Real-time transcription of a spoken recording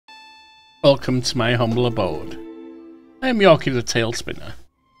Welcome to my humble abode. I am Yorkie the Talespinner,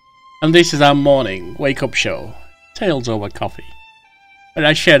 and this is our morning wake-up show, Tales Over Coffee, where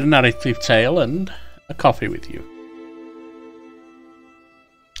I share a narrative tale and a coffee with you,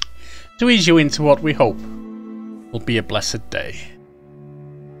 to ease you into what we hope will be a blessed day.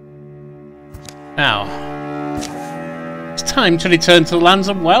 Now, it's time to return to the lands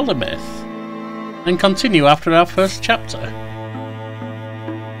of Wildermyth, and continue after our first chapter.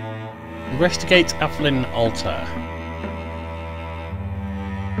 Investigate Afflin Altar.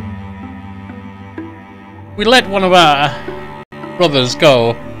 We let one of our brothers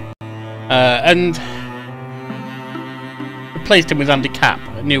go and replaced him with Andy Cap,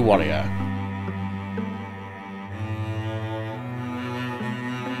 a new warrior.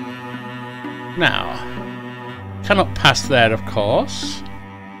 Now, cannot pass there, of course.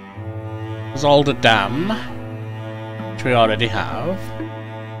 There's Alder Dam, which we already have.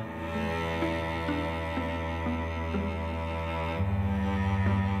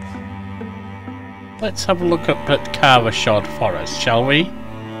 Let's have a look up at Carvershod Forest, shall we?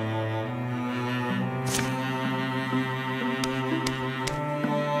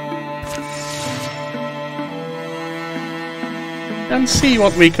 And see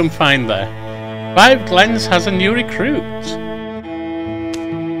what we can find there. Five Glens has a new recruit.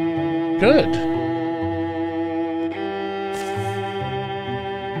 Good.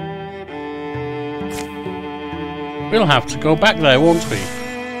 We'll have to go back there, won't we?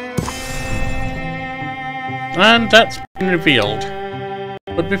 And that's been revealed.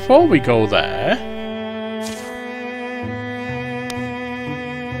 But before we go there,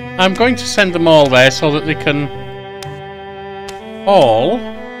 I'm going to send them all there so that they can all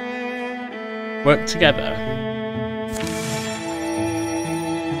work together.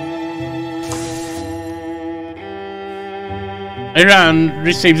 Iran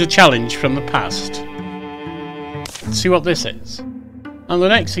receives a challenge from the past. Let's see what this is. And the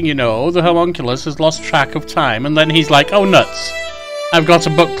next thing you know, the homunculus has lost track of time, and then he's like, oh nuts, I've got a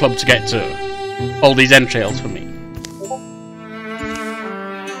book club to get to. Hold these entrails for me.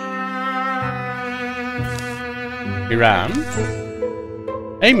 Iran?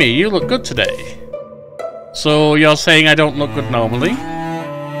 Amy, you look good today. So you're saying I don't look good normally?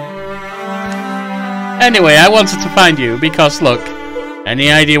 Anyway, I wanted to find you because, look,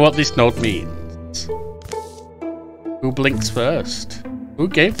 any idea what this note means? Who blinks first? Who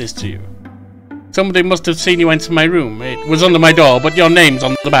gave this to you? Somebody must have seen you enter my room. It was under my door, but your name's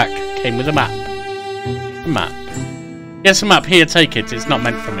on the back. Came with a map. A map. Yes, a map. Here, take it. It's not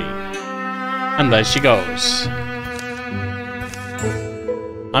meant for me. And there she goes.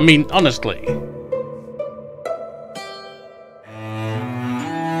 I mean, honestly.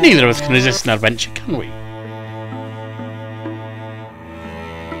 Neither of us can resist an adventure, can we?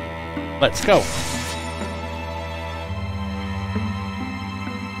 Let's go.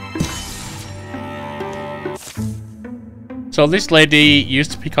 So this lady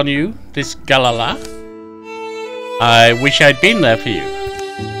used to pick on you, this Galala. I wish I'd been there for you.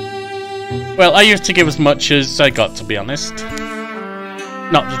 Well, I used to give as much as I got, to be honest.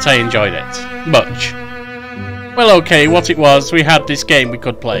 Not that I enjoyed it. Much. Well, okay, what it was, we had this game we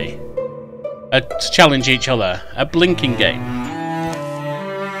could play. To challenge each other. A blinking game.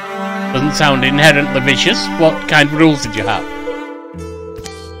 Doesn't sound inherently vicious. What kind of rules did you have?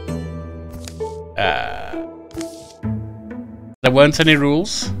 There weren't any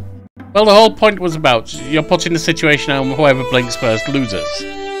rules? Well, the whole point was about you're put in a situation and whoever blinks first loses.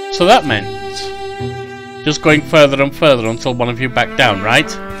 So that meant just going further and further until one of you backed down, right?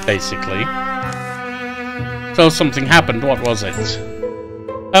 Basically. So something happened, what was it?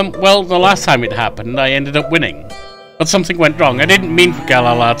 Well, the last time it happened, I ended up winning. But something went wrong. I didn't mean for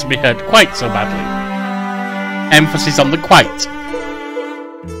Galala to be hurt quite so badly. Emphasis on the quite.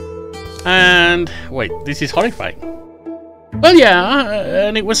 And wait, this is horrifying. Well, yeah,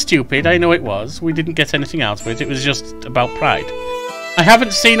 and it was stupid, I know it was. We didn't get anything out of it, it was just about pride. I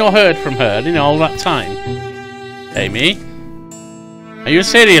haven't seen or heard from her in all that time. Amy? Are you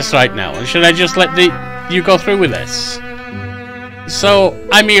serious right now, and should I just let you go through with this? So,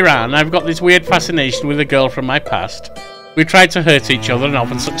 I'm Iran, I've got this weird fascination with a girl from my past. We tried to hurt each other and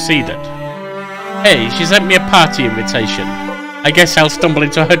often succeeded. Hey, she sent me a party invitation. I guess I'll stumble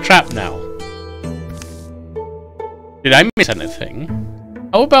into her trap now. Did I miss anything?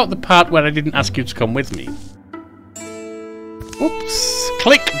 How about the part where I didn't ask you to come with me? Oops.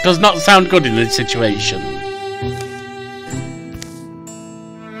 Click does not sound good in this situation.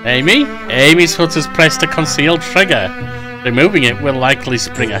 Amy? Amy's foot has pressed a concealed trigger. Removing it will likely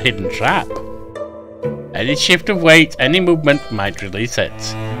spring a hidden trap. Any shift of weight, any movement might release it.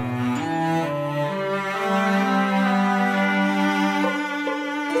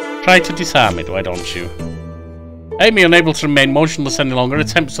 Try to disarm it, why don't you? Amy, unable to remain motionless any longer,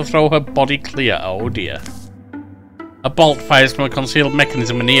 attempts to throw her body clear. Oh dear. A bolt fires from a concealed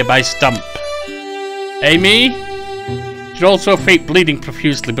mechanism a nearby stump. Amy? She's also her feet bleeding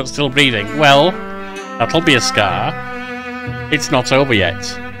profusely but still breathing. Well, that'll be a scar. It's not over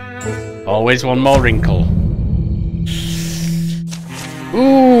yet. Always one more wrinkle.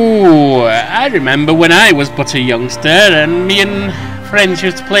 Ooh, I remember when I was but a youngster and me and friends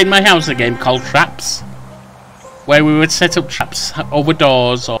used to play in my house a game called Traps, where we would set up traps over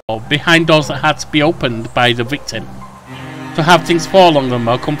doors or behind doors that had to be opened by the victim to have things fall on them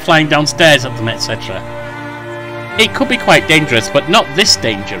or come flying downstairs at them, etc. It could be quite dangerous, but not this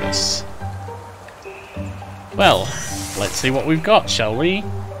dangerous. Well, let's see what we've got, shall we?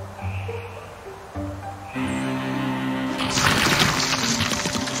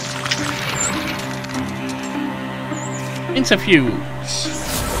 Interviews.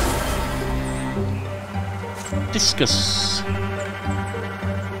 Discuss.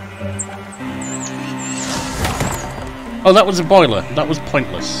 Oh, that was a boiler. That was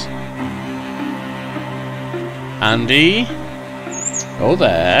pointless. Andy. Go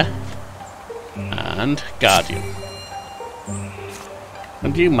there. And guard you.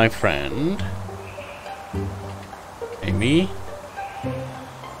 And you, my friend. Amy.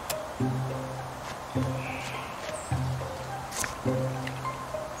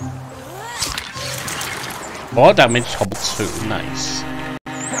 4 damage, hobble 2, nice.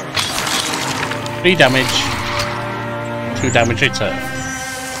 3 damage, 2 damage return.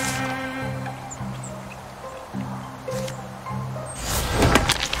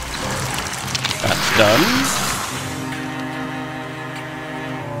 That's done.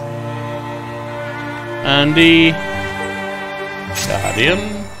 And the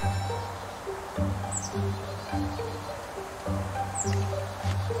Guardian.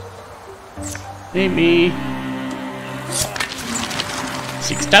 Maybe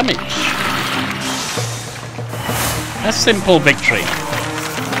 6 damage. A simple victory.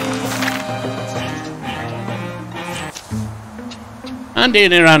 And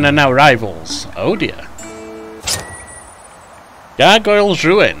in Iran are now rivals. Oh dear. Gargoyle's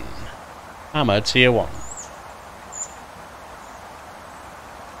Ruin. Hammer tier 1.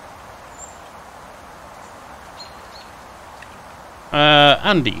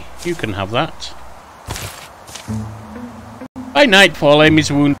 Andy, you can have that. By nightfall, Amy's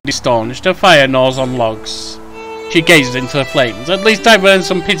wound is staunched, her fire gnaws on logs. She gazes into the flames. At least I've earned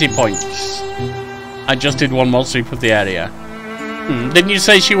some pity points. I just did one more sweep of the area. Didn't you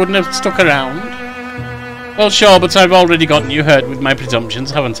say she wouldn't have stuck around? Well, sure, but I've already gotten you hurt with my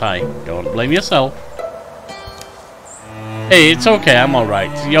presumptions, haven't I? Don't blame yourself. Hey, it's okay, I'm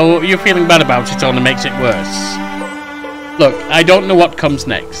alright. You're feeling bad about it only makes it worse. Look, I don't know what comes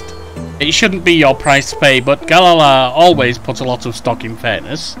next. It shouldn't be your price to pay, but Galala always put a lot of stock in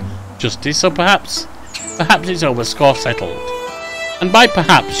fairness, justice, so perhaps it's over, score settled. And by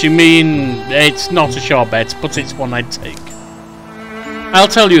perhaps, you mean it's not a sure bet, but it's one I'd take. I'll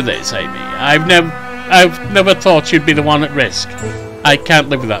tell you this, Amy, I've never thought you'd be the one at risk. I can't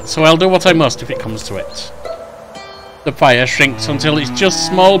live with that, so I'll do what I must if it comes to it. The fire shrinks until it's just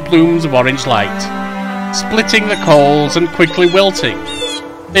small blooms of orange light, splitting the coals and quickly wilting.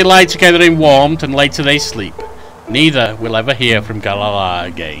 They lie together in warmth and later they sleep. Neither will ever hear from Galala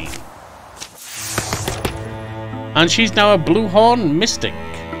again. And she's now a Bluehorn Mystic.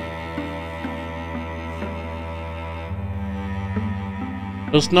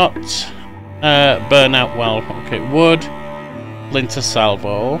 Does not burn out well. Okay, wood, Linter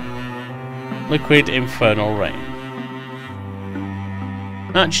Salvo, Liquid Infernal Rain.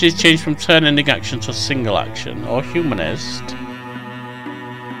 Action is changed from turn-ending action to single action, or Humanist.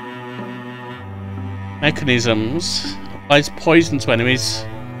 Mechanisms applies poison to enemies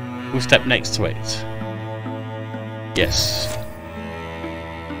who step next to it. Yes.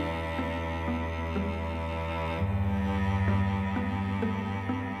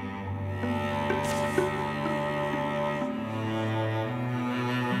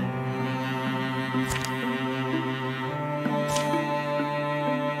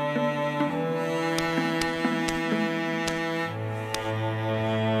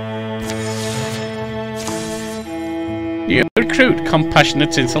 You recruit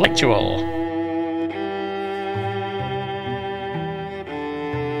Compassionate Intellectual.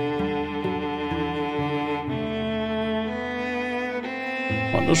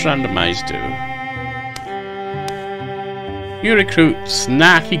 What does randomize do? You recruit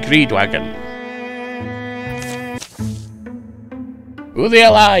Snarky Greedwagon. Who the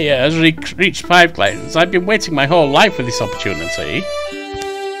hell are you? Has reached 5 clans. I've been waiting my whole life for this opportunity.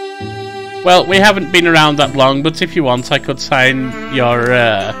 Well, we haven't been around that long, but if you want, I could sign your,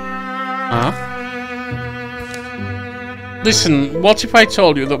 Listen, what if I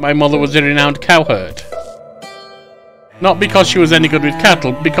told you that my mother was a renowned cowherd? Not because she was any good with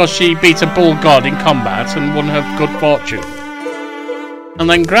cattle, because she beat a bull god in combat and won her good fortune. And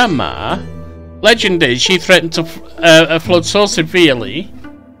then Grandma, legend is she threatened to flood so severely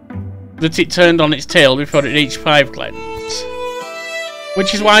that it turned on its tail before it reached Five Glens.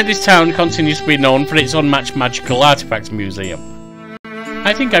 Which is why this town continues to be known for its unmatched magical artifacts museum.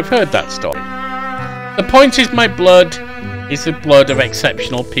 I think I've heard that story. The point is my blood is the blood of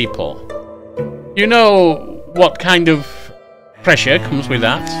exceptional people. You know what kind of pressure comes with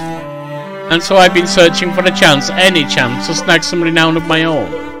that? And so I've been searching for a chance, any chance, to snag some renown of my own.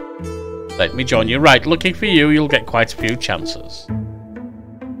 Let me join you. Right, looking for you, you'll get quite a few chances.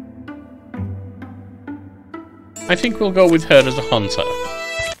 I think we'll go with her as a hunter.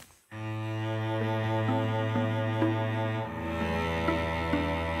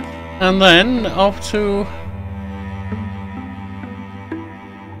 And then off to...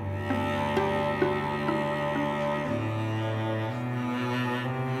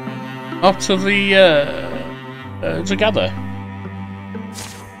 off to the... together.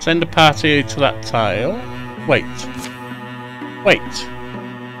 Send a party to that tile. Wait. Wait.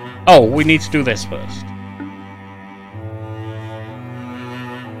 Oh, we need to do this first.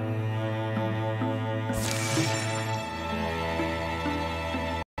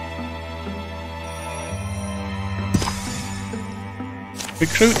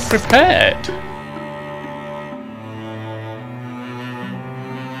 Recruit prepared.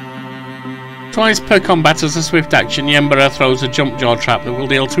 Twice per combat as a swift action, the Emperor throws a jump jaw trap that will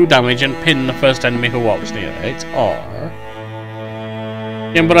deal 2 damage and pin the first enemy who walks near it, or...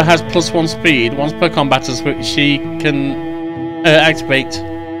 the Emperor has +1 speed. Once per combat as she can activate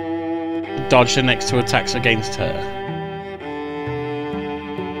dodge the next 2 attacks against her.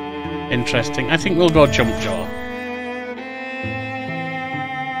 Interesting. I think we'll go jump jaw.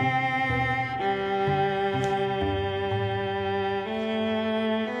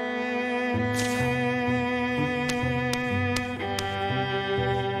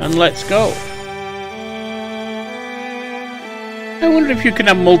 And let's go. I wonder if you can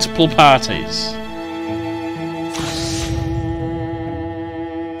have multiple parties.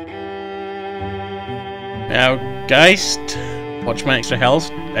 Now, Geist, watch my extra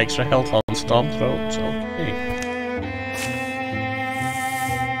health on Stormthroat. Okay.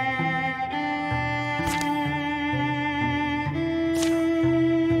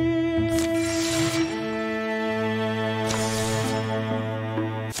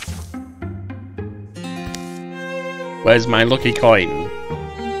 Where's my lucky coin?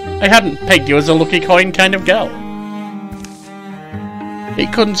 I hadn't pegged you as a lucky coin kind of girl.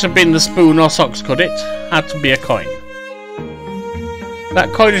 It couldn't have been the spoon or socks, could it? Had to be a coin.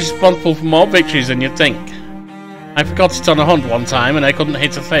 That coin is responsible for more victories than you'd think. I forgot it on a hunt one time and I couldn't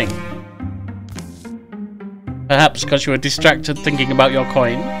hit a thing. Perhaps because you were distracted thinking about your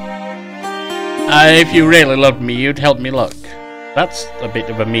coin? If you really loved me, you'd help me look. That's a bit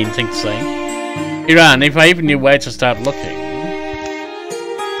of a mean thing to say. Iran, if I even knew where to start looking.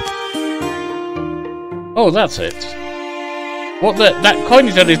 Oh, that's it. What the? That coin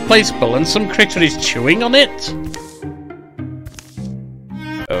is irreplaceable and some critter is chewing on it?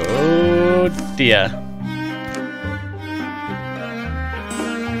 Oh dear.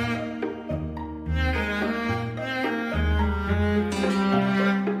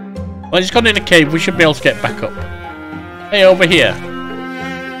 Well, he's gone in a cave, we should be able to get back up. Hey, over here.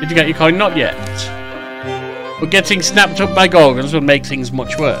 Did you get your coin? Not yet. But getting snapped up by Gorgons will make things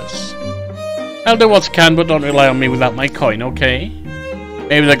much worse. I'll do what I can, but don't rely on me without my coin, okay?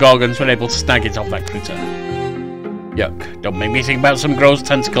 Maybe the Gorgons were able to snag it off that critter. Yuck. Don't make me think about some gross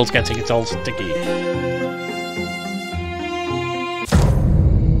tentacles getting it all sticky.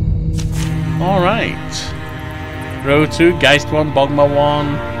 Alright. Row 2, Geist 1, Bogma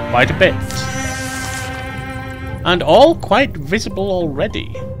 1, quite a bit. And all quite visible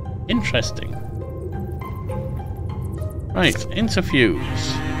already. Interesting. Right, interfuse.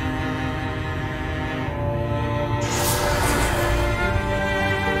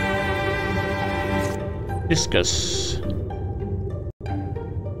 Discus.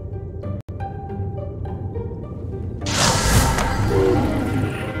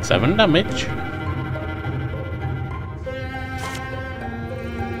 Seven damage.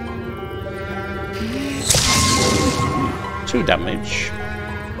 Two damage.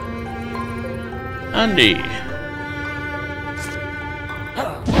 Andy.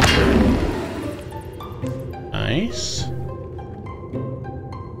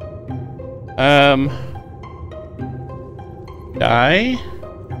 Die.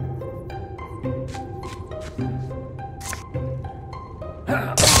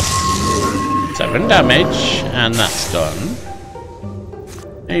 Seven damage, and that's done.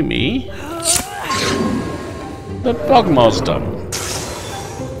 Amy. The Bogmore's done.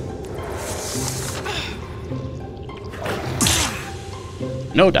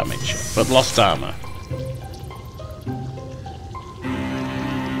 No damage, but lost armor.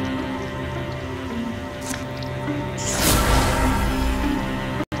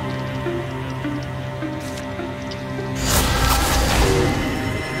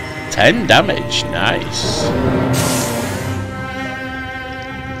 Ten damage, nice.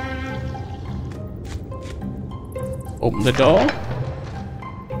 Open the door.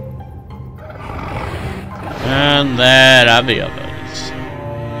 And there are the others.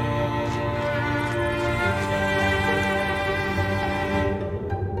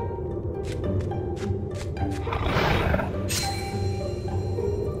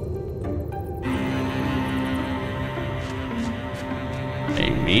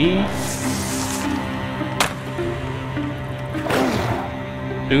 Amy.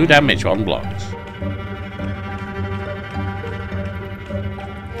 2 damage, 1 blocked.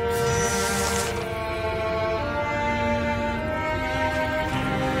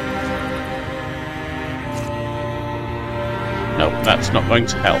 Nope, that's not going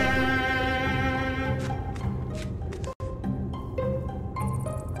to help.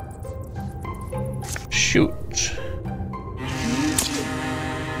 Shoot.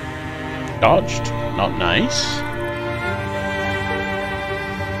 Dodged. Not nice.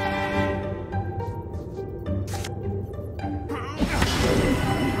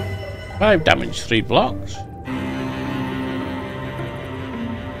 Five damage, 3 blocks.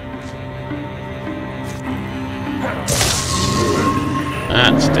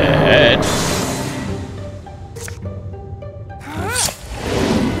 That's dead.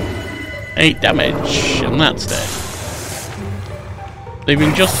 Eight damage, and that's dead.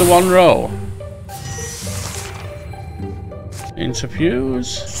 Leaving just the 1 row.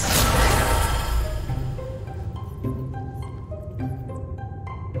 Interfuse.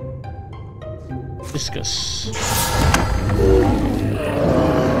 Discus.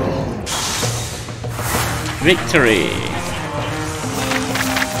 Victory.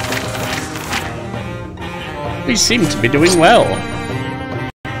 We seem to be doing well.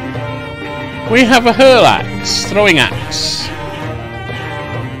 We have a hurl axe, throwing axe.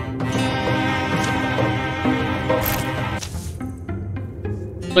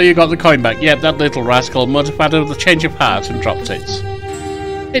 So you got the coin back. Yep, that little rascal must have had a change of heart and dropped it.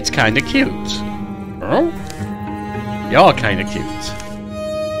 It's kinda cute. Oh? You're kinda cute.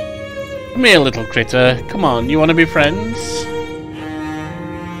 Come here, little critter. Come on, you wanna be friends?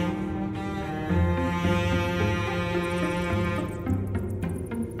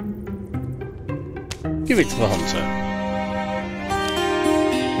 Give it to the hunter.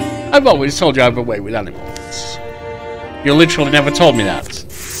 I've always told you I have a way with animals. You literally never told me that.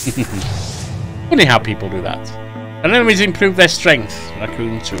 Funny how people do that. And enemies improve their strength.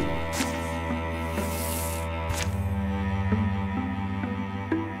 Raccoon too.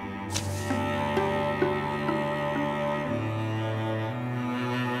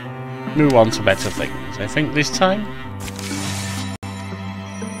 Move on to better things, I think, this time.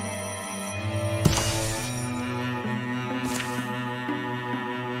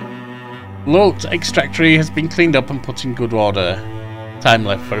 Loot extractory has been cleaned up and put in good order. Time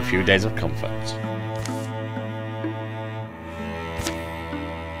left for a few days of comfort.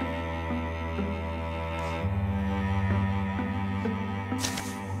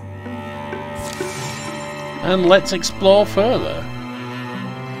 And let's explore further.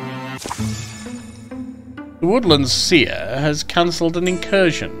 The Woodlands Seer has cancelled an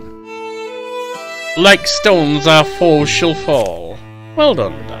incursion. Like stones our foes shall fall. Well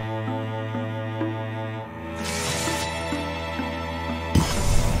done, Dan.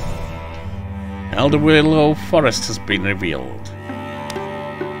 Elder Willow Forest has been revealed.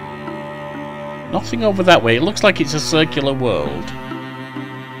 Nothing over that way. It looks like it's a circular world.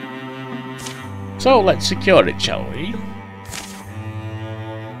 So let's secure it, shall we?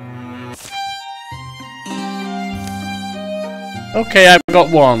 Okay, I've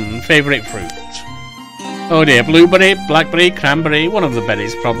got one favourite fruit. Oh dear, blueberry, blackberry, cranberry, one of the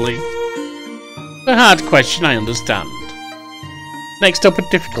berries probably. A hard question, I understand. Next up, a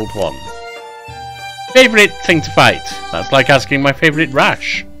difficult one. Favourite thing to fight? That's like asking my favourite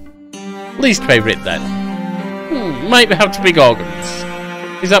rash. Least favourite then? Might have to be Gorgons.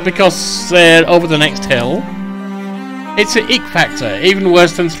 Is that because they're over the next hill? It's an ick factor, even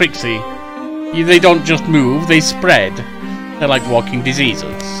worse than Thrixie. They don't just move, they spread. They're like walking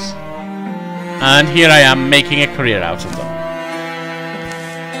diseases. And here I am making a career out of them.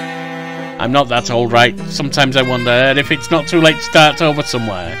 I'm not that old, right? Sometimes I wonder if it's not too late to start over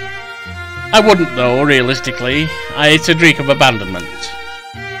somewhere. I wouldn't though, realistically. It's a drink of abandonment.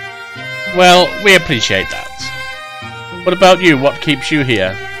 Well, we appreciate that. What about you? What keeps you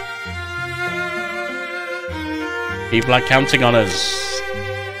here? People are counting on us.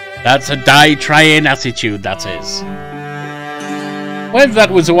 That's a die-trying attitude, that is. Whether that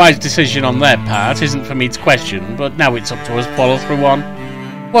was a wise decision on their part isn't for me to question, but now it's up to us to follow through on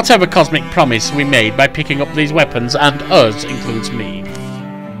whatever cosmic promise we made by picking up these weapons, and us includes me.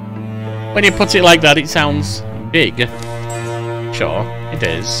 When you put it like that, it sounds big. Sure, it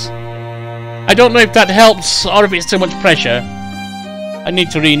is. I don't know if that helps, or if it's too much pressure. I need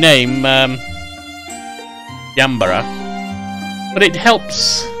to rename, Yambara. But it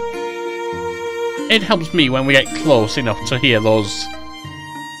helps. It helps me when we get close enough to hear those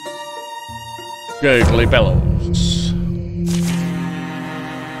gurgly bellows.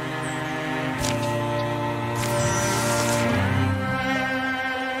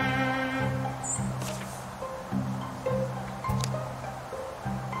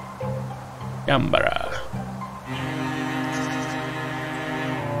 Yambara.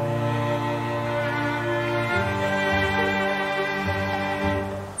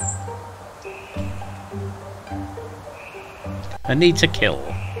 A need to kill.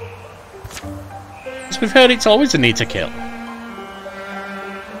 As we've heard, it's always a need to kill.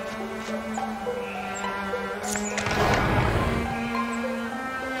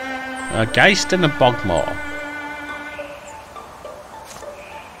 A Geist and a Bogmore.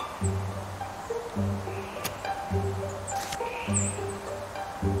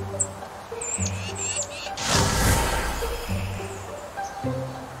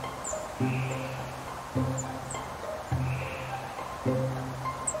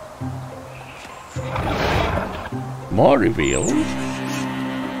 More revealed.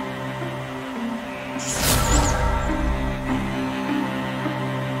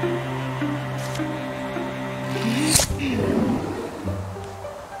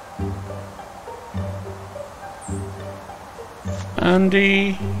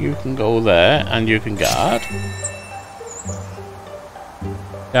 Andy, you can go there and you can guard.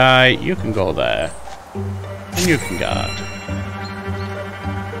 Guy, you can go there and you can guard.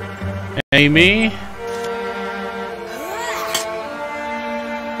 Amy,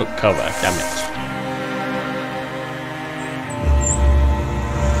 took cover, damn it.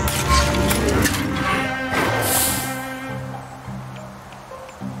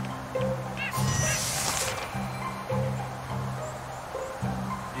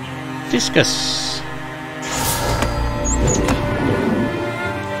 Discus.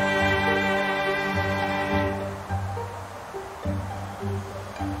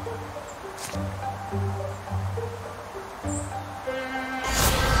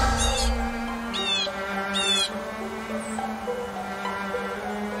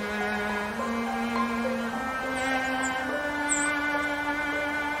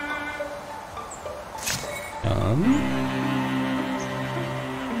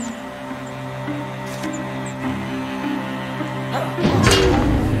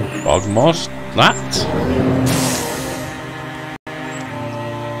 Almost that.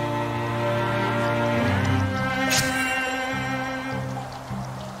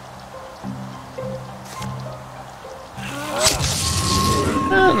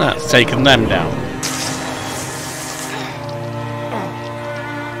 And that's taken them down.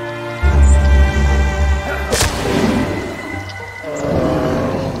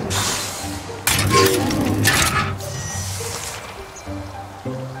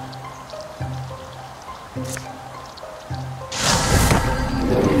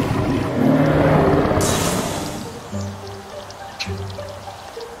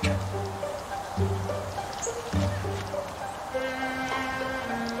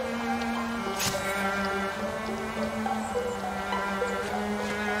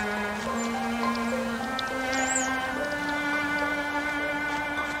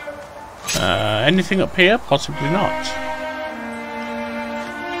 Anything up here? Possibly not.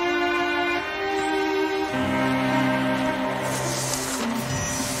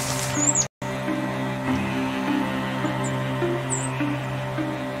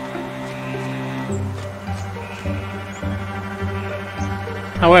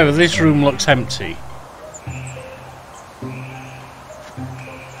 However, this room looks empty,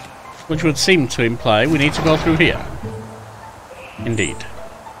 which would seem to imply we need to go through here. Indeed.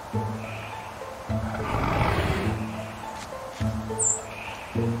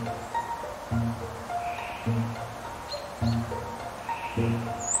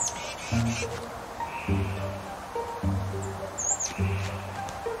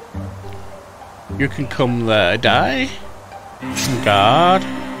 You can come there, die. Guard.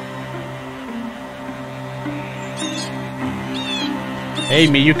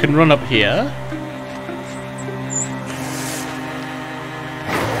 Amy, you can run up here.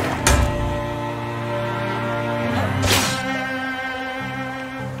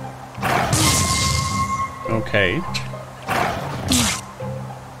 Okay.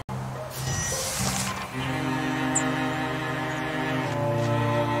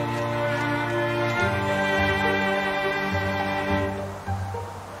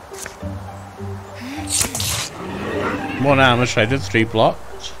 One armor shredded, 3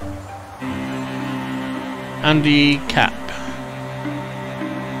 blocks. And the cap.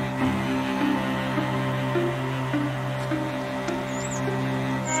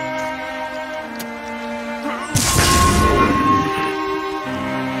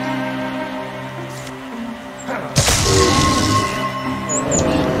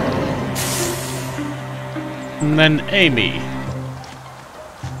 And then Amy.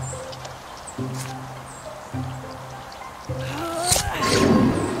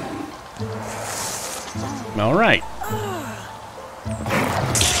 All right.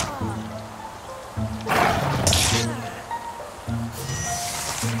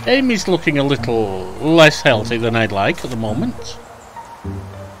 Amy's looking a little less healthy than I'd like at the moment.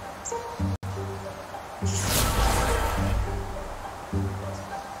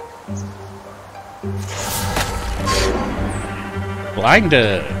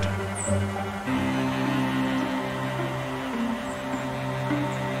 Blinded.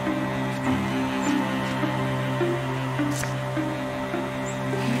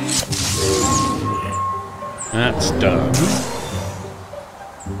 That's done.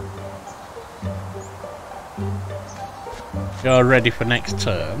 You're ready for next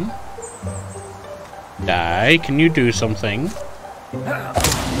turn. Die, can you do something?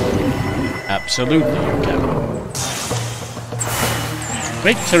 Absolutely you can.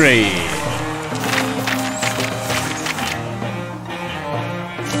 Victory!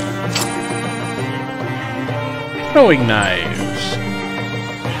 Throwing knives.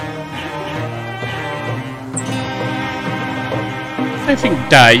 I think,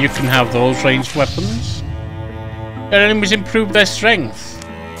 Die, you can have those ranged weapons. Your enemies improve their strength.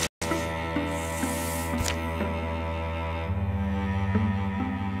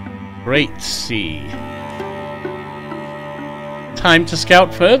 Great sea. Time to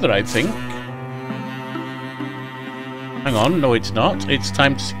scout further, I think. Hang on, no it's not. It's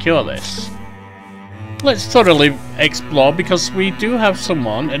time to secure this. Let's thoroughly explore, because we do have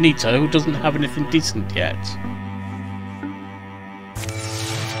someone, Anita, who doesn't have anything decent yet.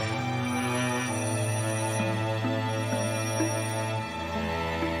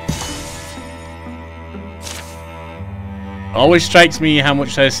 Always strikes me how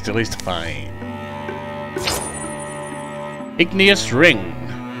much there still is to find. Igneous ring.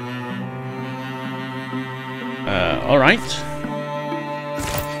 Alright.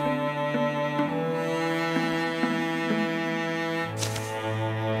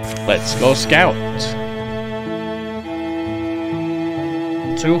 Let's go scout.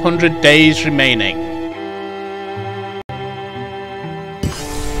 200 days remaining.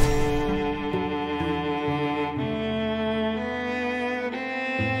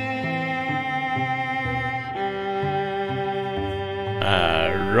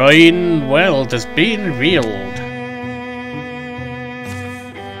 Ruin World has been revealed.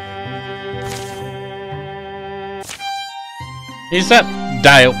 Is that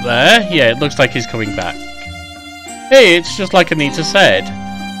Die up there? Yeah, it looks like he's coming back. Hey, it's just like Anita said.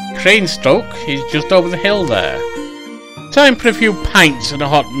 Crane stroke, he's just over the hill there. Time for a few pints and a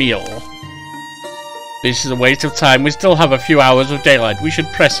hot meal. This is a waste of time. We still have a few hours of daylight. We should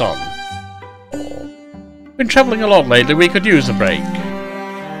press on. Been travelling a lot lately. We could use a break.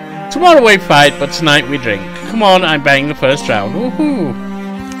 Tomorrow we fight, but tonight we drink. Come on, I'm buying the first round. Woohoo!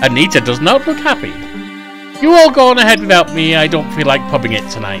 Anita does not look happy. You all go on ahead without me. I don't feel like pubbing it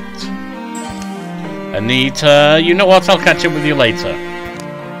tonight. Anita, you know what? I'll catch up with you later.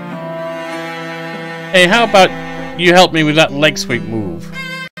 Hey, how about you help me with that leg sweep move?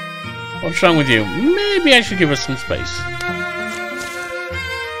 What's wrong with you? Maybe I should give us some space.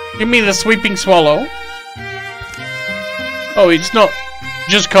 You mean the sweeping swallow? Oh, it's not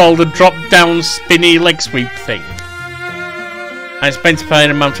just called a drop-down spinny leg sweep thing. I spent a fair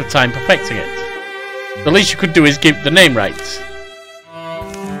amount of time perfecting it. The least you could do is give the name right.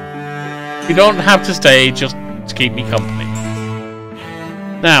 You don't have to stay, just to keep me company.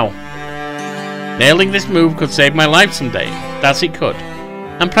 Now, nailing this move could save my life someday. That it could.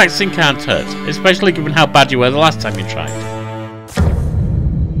 And practicing can't hurt, especially given how bad you were the last time you tried.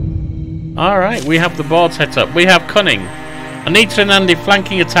 Alright, we have the board set up. We have Cunning. Anita and Andy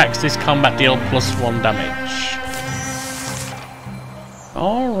flanking attacks this combat deal +1 damage.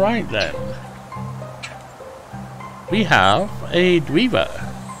 Alright then. We have a Dweaver.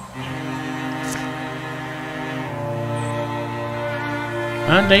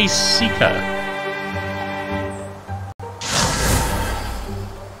 And a Seeker.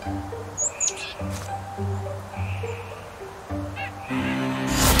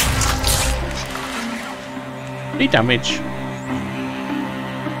 Damage.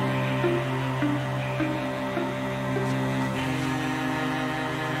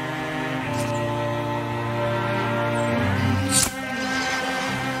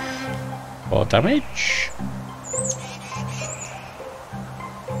 More damage.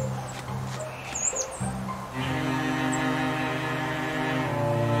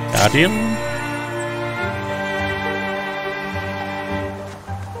 Guardian.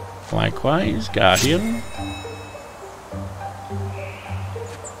 Likewise, Guardian.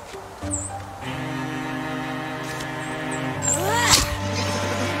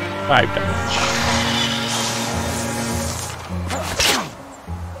 Five damage.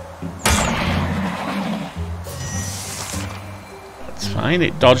 That's fine,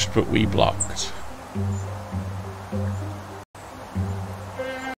 it dodged but we blocked.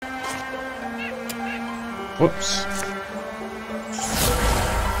 Whoops.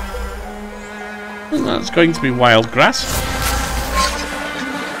 And that's going to be wild grass.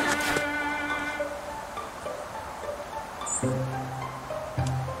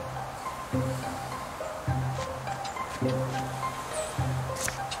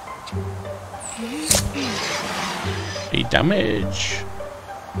 Damage.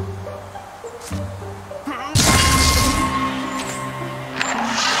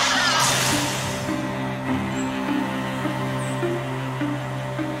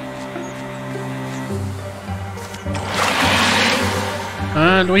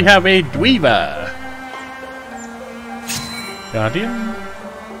 And we have a Dweaver. Guardian.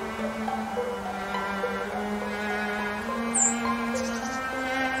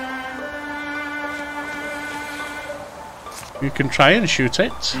 You can try and shoot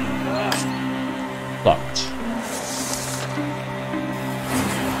it. Blocked.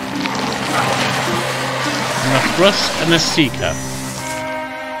 And a thrust and a seeker.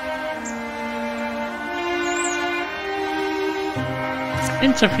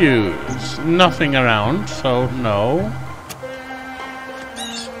 Interfuse. Nothing around, so no.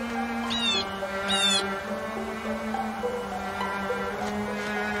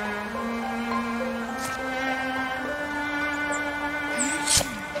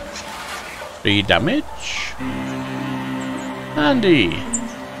 Three damage. Andy.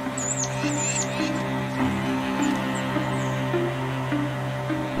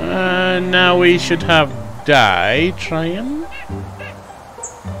 Now we should have die trying.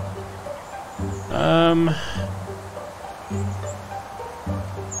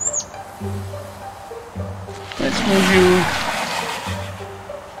 Let's move you.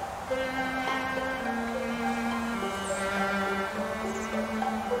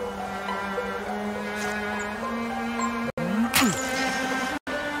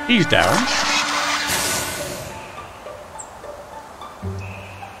 He's down.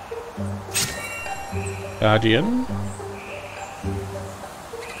 Guardian.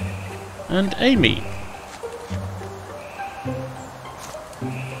 And Amy.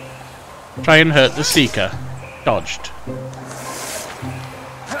 Try and hurt the Seeker. Dodged.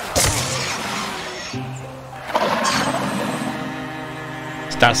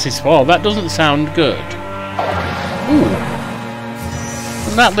 Stasis 4. That doesn't sound good. Ooh.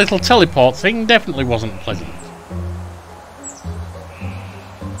 And that little teleport thing definitely wasn't pleasant.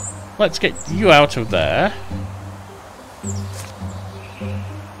 Let's get you out of there.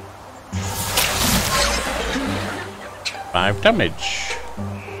 Five damage.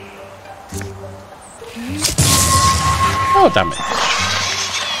 More damage.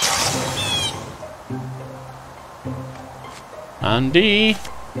 Andy.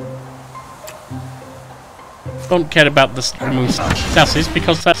 Don't care about the remove stasis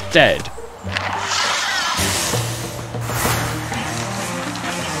because that's dead.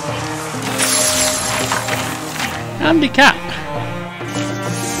 Handicap.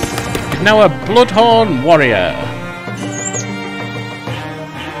 He's now a Bloodhorn Warrior.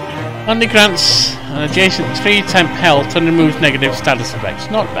 Andy grants an adjacent 3 temp health and removes negative status effects.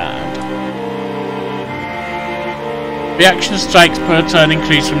 Not bad. Reaction strikes per turn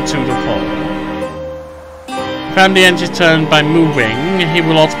increase from 2 to 4. If Andy ends his turn by moving, he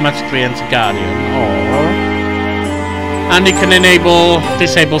will automatically enter Guardian, or And he can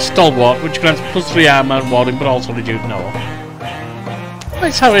disable Stalwart, which grants +3 armor and warding, but also reduce no.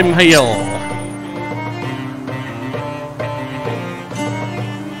 Let's have him heal.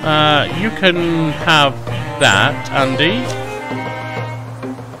 You can have that, Andy.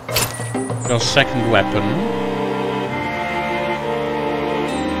 Your second weapon.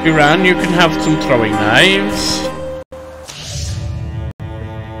 Duran, you can have some throwing knives.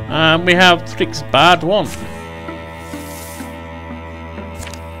 We have Trix Bard 1.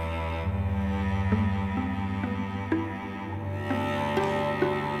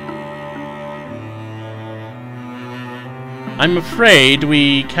 I'm afraid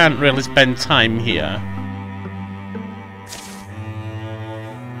we can't really spend time here.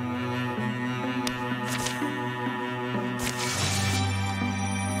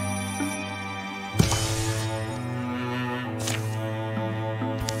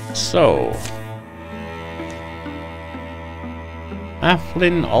 So,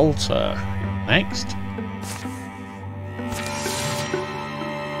 Athlin Altar next.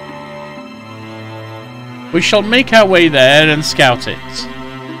 We shall make our way there and scout it.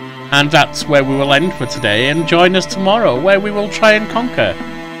 And that's where we will end for today, and join us tomorrow where we will try and conquer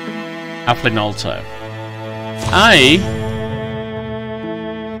Athlin Altar. I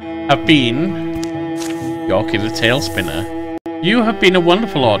have been Yorkie the Talespinner. You have been a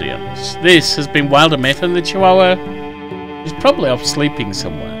wonderful audience. This has been Wildermyth, and the Chihuahua is probably off sleeping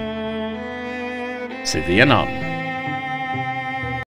somewhere. See thee anon.